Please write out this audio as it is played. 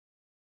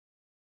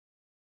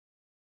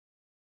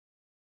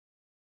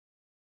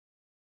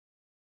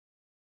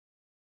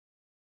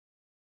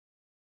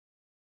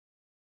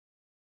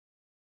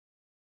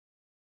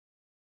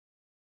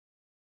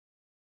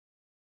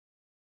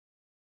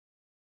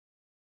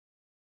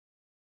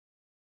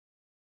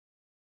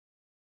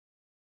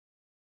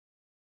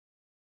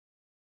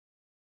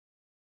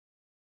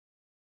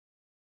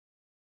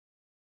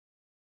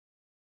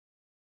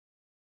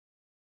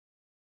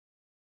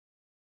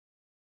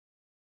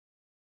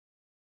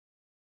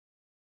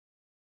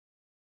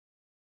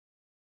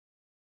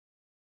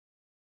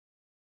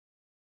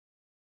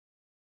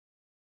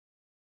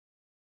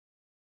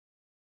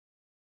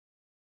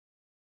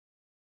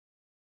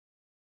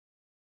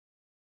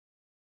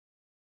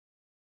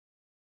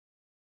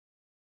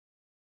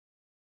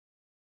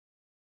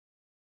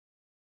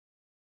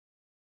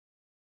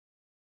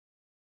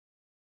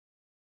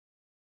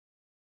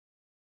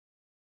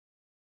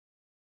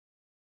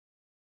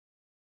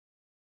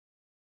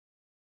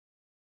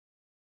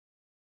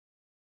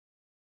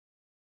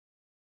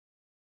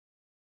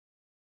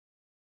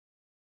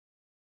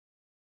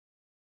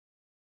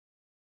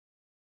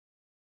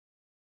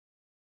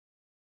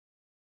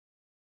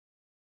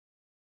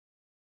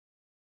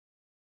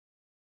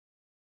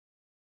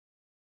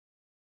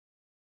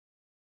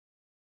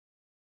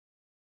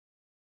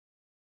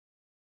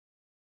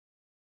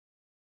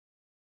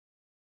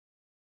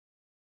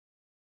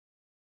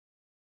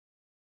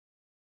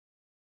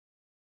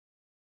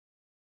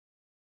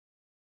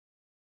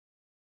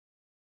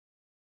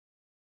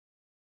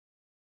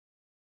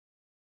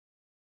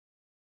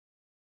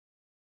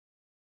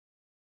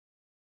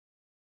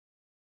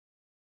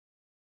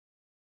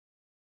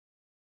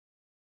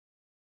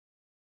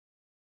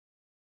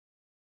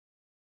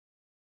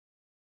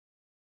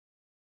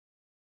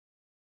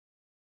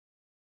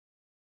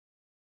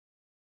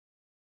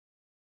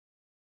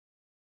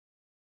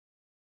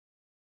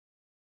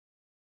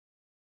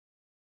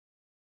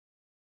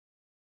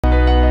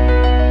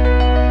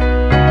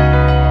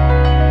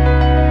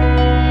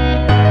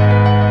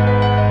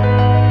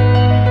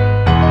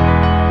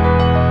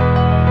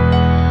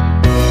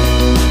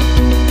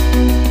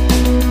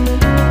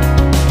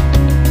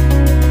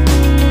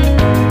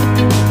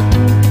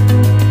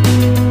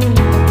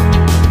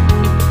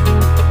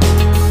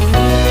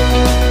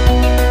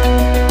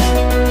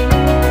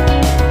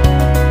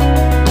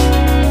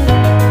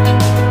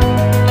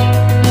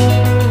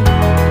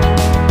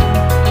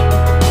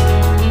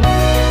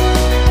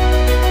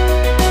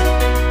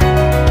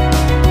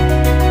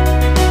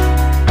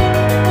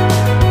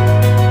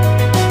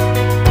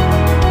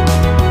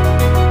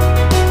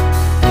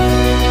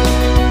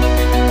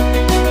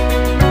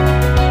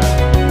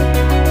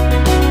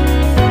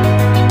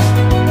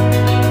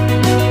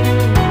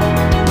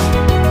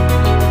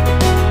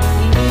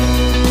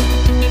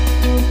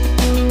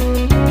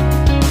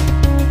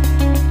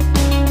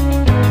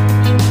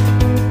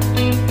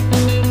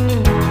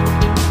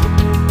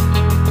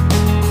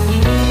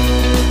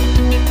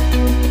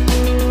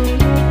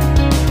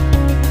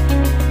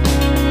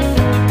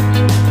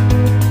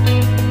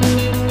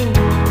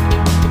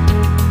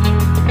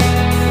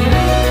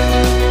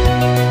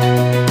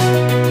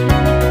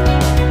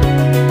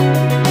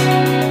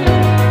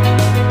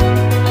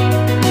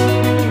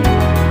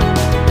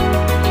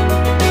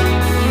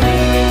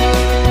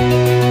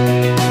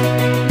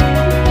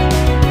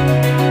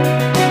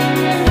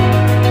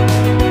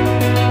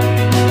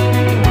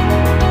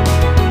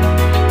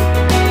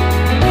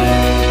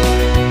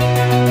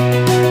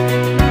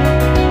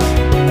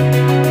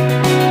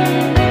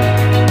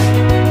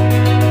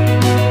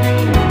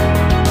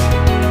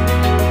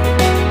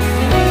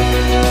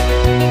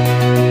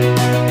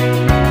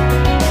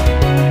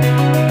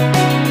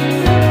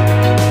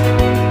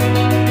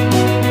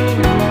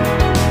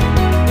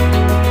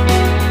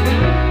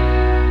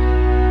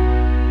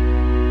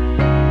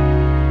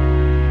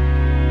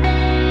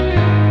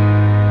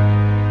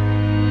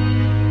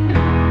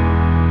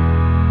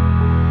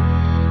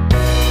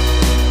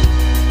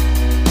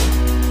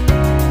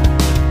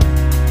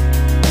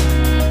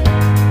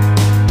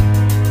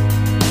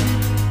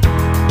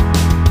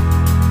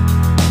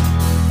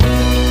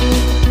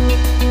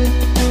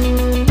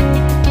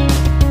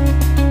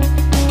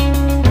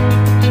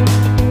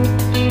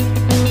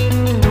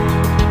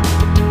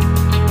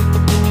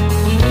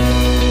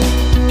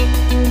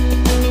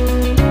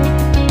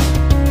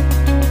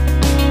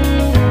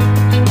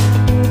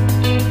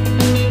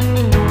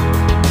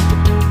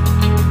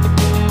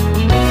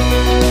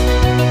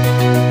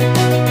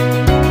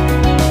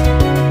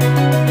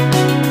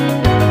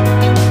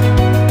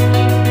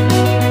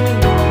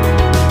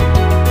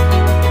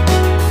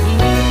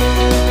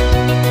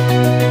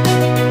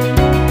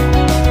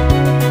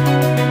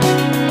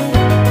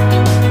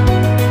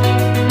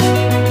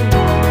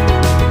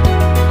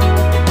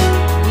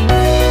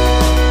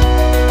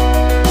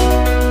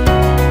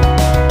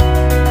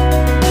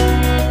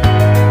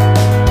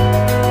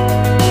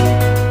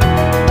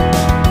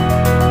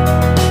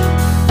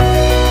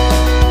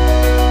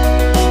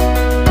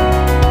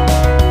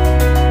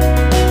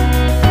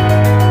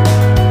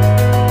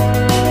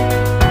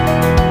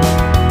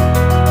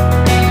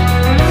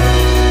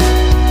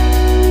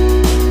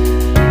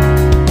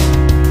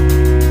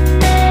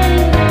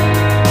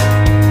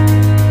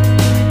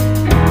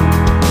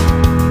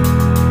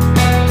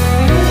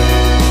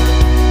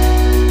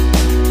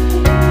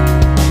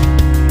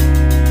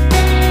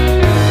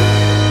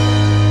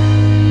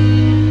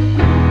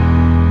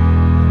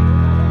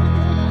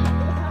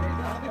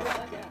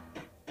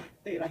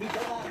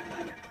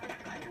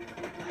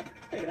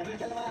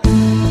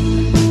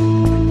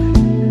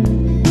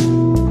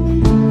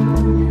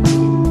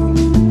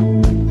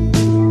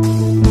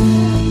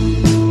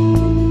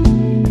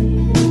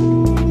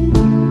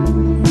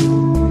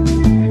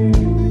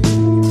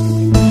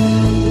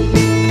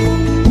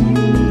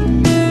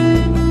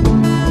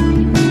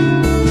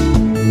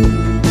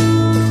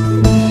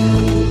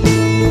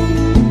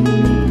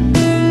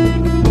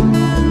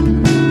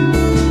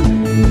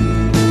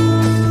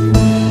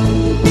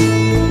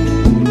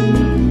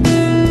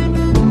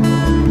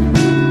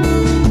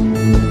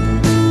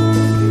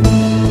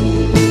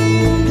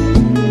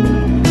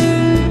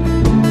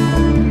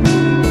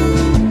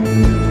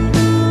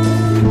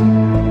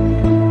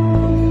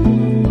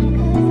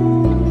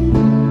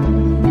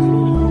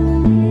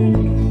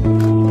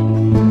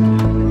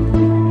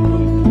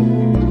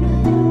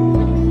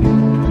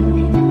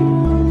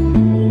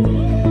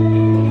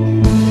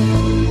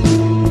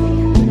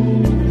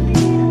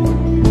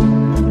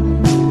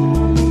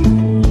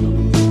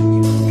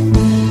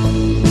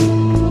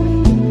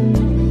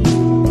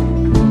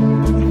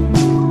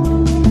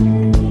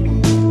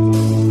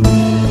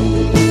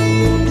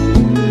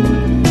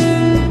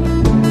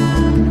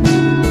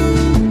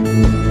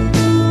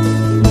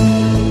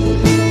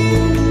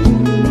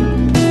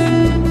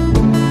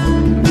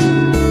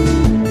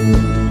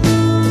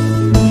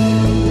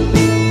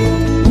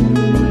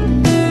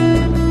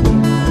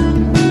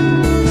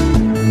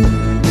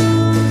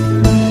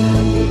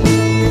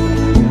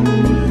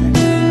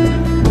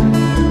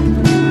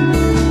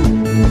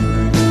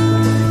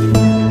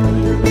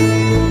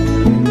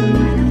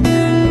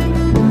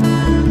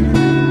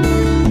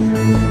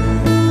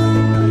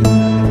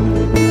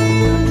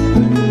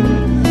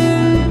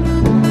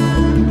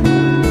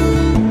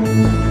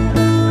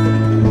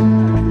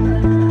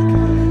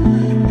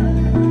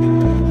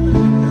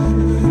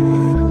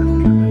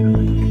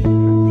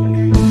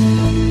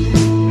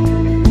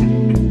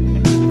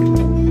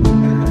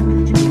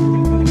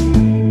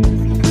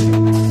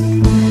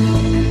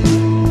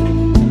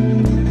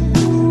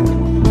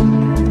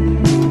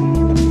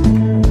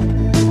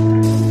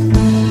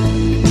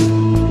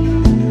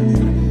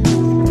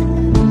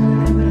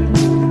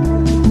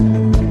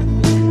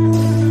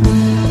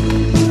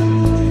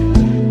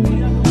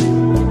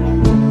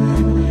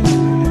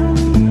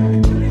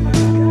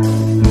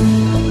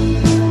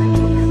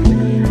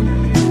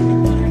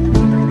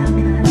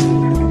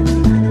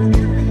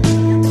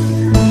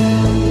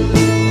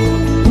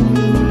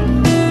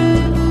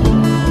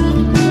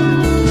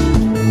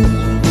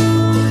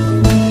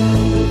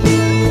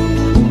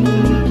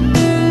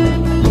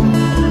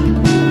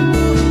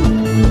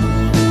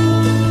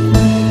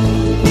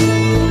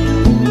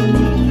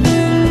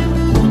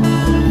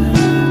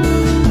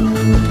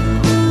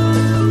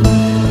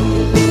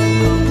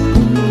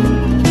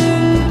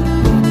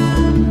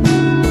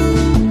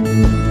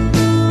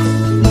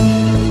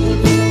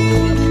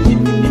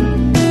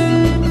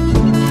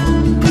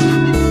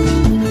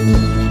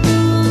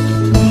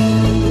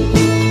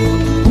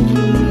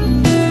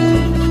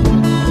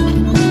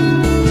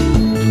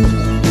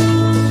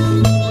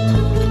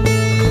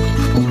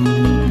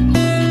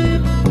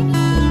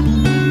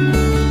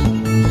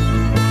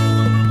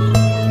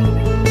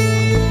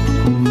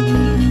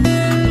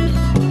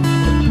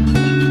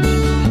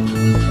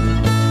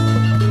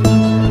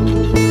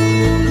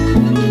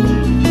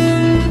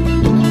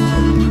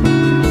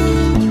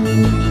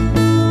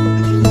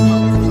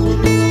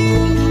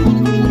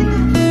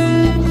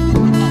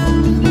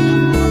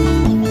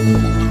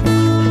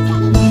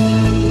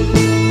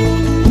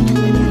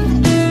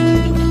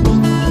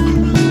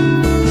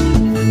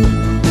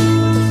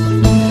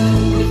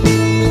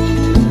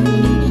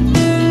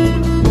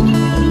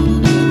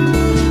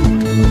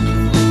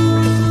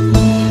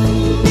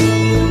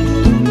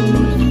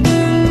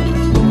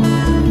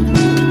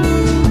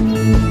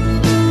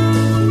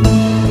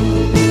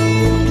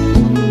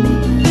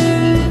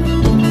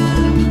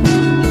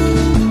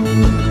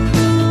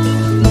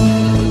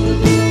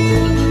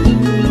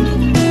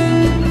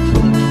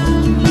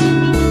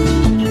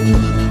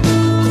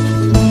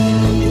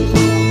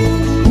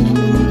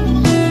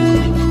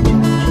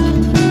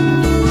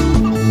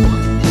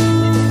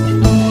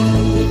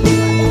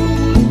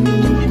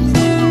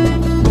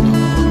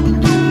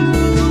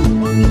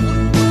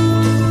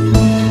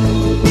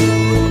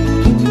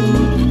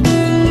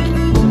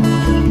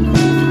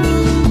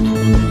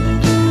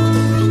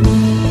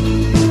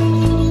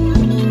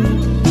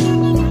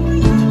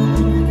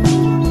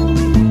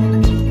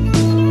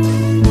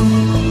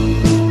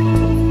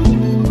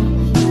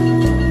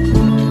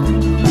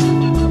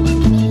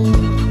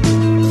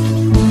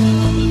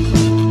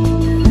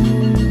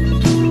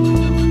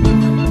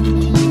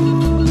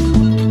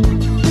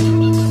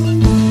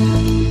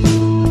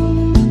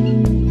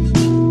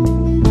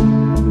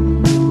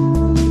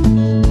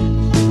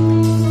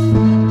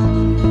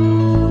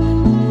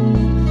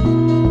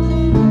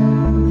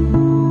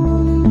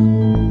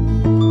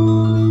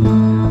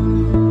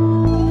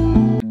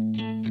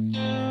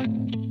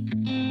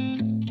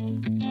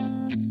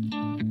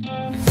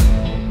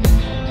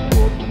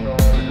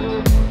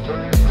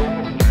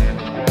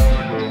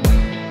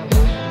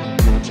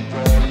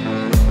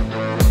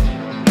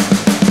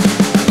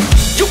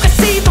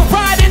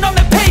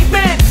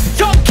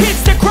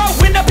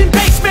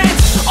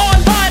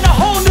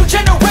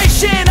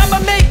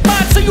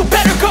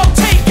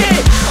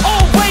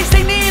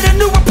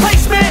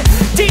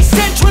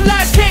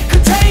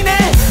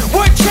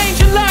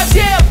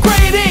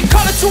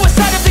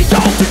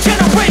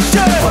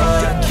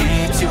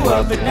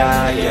up at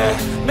night,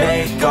 yeah.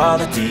 Make all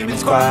the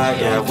demons quiet,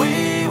 yeah.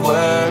 We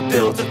were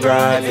built to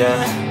thrive,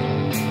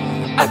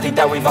 yeah. I think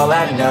that we've all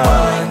had enough.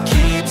 What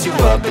keeps you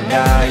up at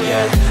night,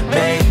 yeah.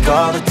 Make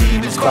all the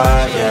demons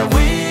quiet, yeah.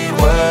 We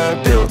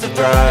were built to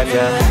thrive,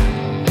 yeah.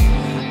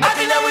 I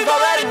think that we've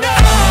all had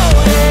enough.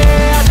 Oh,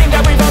 yeah, I think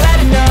that we've all had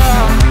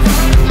enough.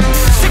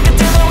 Sick of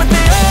dealing with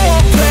the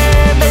old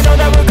plan. They know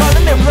that we're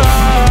calling it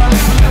wrong.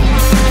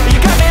 You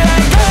got me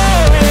like,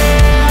 oh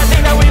yeah, I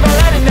think that we've all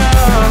had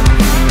enough.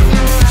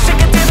 Sick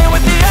of dealing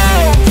with the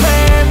old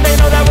plan. They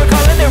know that we're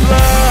calling it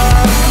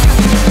wrong.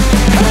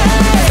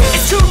 Hey,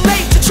 it's too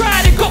late to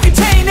try to go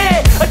contain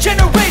it. A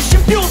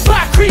generation fueled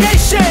by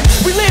creation.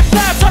 We live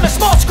lives on a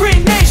small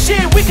screen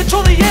nation. We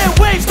control the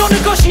airwaves, no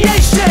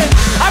negotiation.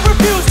 I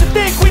refuse to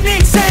think we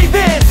need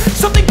saving.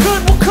 Something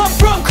good will come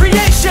from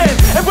creation.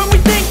 And when we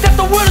think that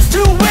the world is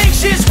too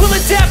anxious, we'll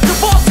adapt,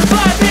 evolve,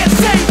 survive and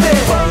save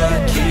it.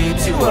 What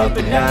keeps you up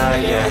at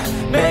night, yeah.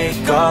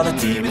 Make all the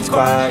demons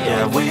quiet,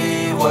 yeah.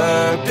 We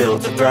were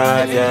built to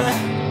thrive, yeah.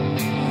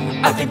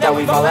 I think that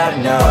we've all had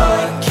enough.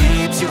 What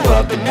keeps you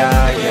up at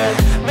night, yeah.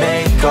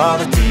 Make all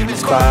the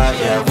demons quiet,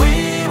 yeah.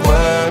 We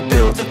were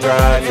built to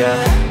thrive,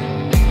 yeah.